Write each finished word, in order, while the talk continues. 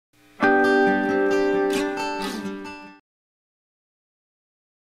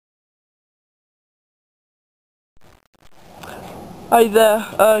Hi there,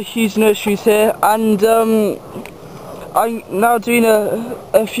 Hughes Nurseries here, and I'm now doing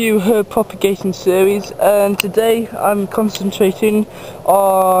a few herb propagating series, and today I'm concentrating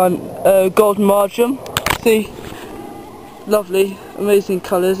on golden marjoram. See, lovely, amazing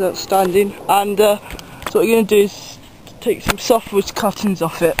colours, outstanding. And so what we're going to do is take some softwood cuttings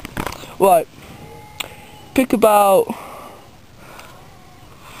off it. Right, pick about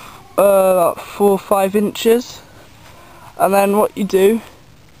 4 or 5 inches. And then what you do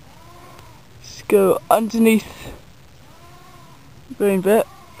is go underneath the green bit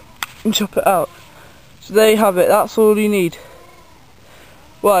and chop it out. So there you have it, that's all you need.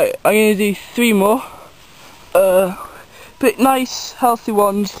 Right, I'm going to do 3 more. But nice, healthy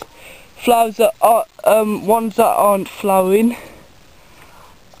ones. Flowers that are, ones that aren't flowering.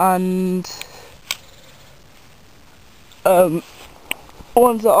 And ones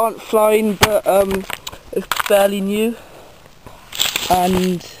that aren't flowering but are fairly new.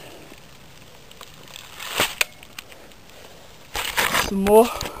 And some more.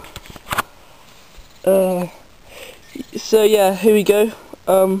 So yeah, here we go.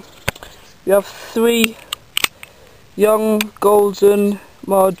 We have 3 young golden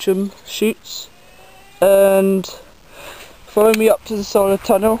marjoram shoots, and follow me up to the solar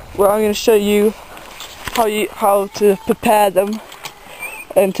tunnel where I'm going to show you how to prepare them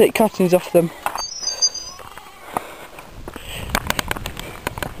and take cuttings off them.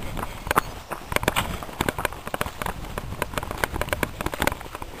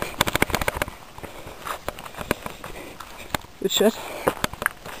 Good shed.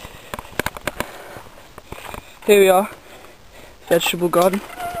 Here we are, vegetable garden,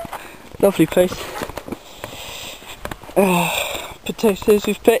 lovely place. Potatoes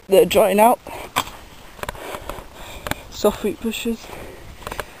we've picked that are drying out, soft wheat bushes.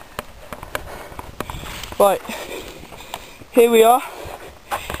 Right, here we are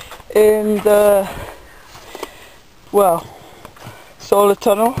in the, well, solar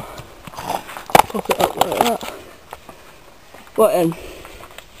tunnel. Pop it up like that. Right then,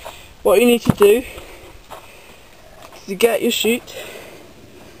 what you need to do is to get your shoot,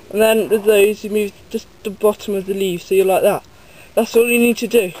 and then with those you move just the bottom of the leaf so you're like that. That's all you need to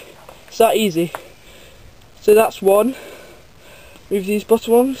do. It's that easy. So that's 1. Move these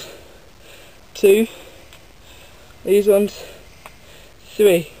bottom ones. 2. These ones.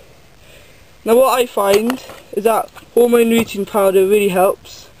 3. Now what I find is that hormone rooting powder really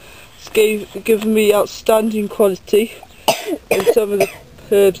helps. It's given me outstanding quality in some of the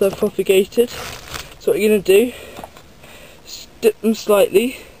herbs I've propagated. So what you're going to do is dip them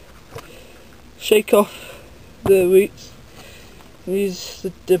slightly, shake off the roots, and use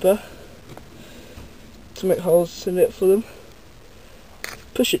the dibber to make holes in it for them.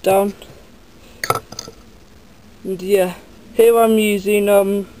 Push it down, and yeah, here I'm using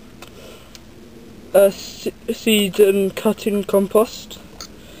a seed and cutting compost.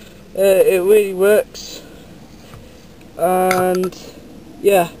 It really works. And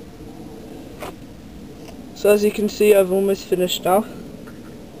yeah, so as you can see, I've almost finished now,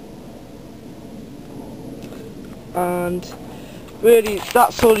 and really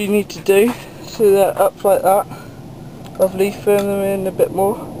that's all you need to do. So they're up like that, lovely. Firm them in a bit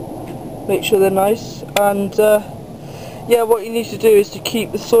more, make sure they're nice, and yeah, what you need to do is to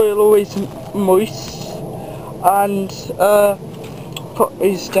keep the soil always moist, and put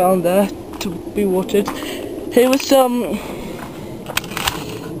these down there to be watered. Here were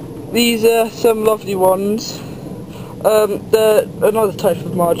these are some lovely ones. They're another type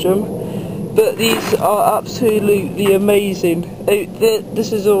of marjoram, but these are absolutely amazing.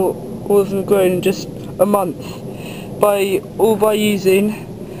 This is all of them grown in just a month, by using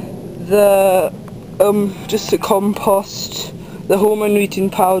the just the compost, the hormone rooting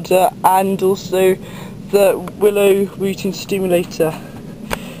powder, and also the willow rooting stimulator.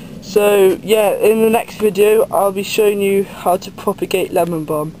 So yeah, in the next video I'll be showing you how to propagate lemon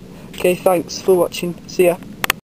balm. Okay, thanks for watching. See ya.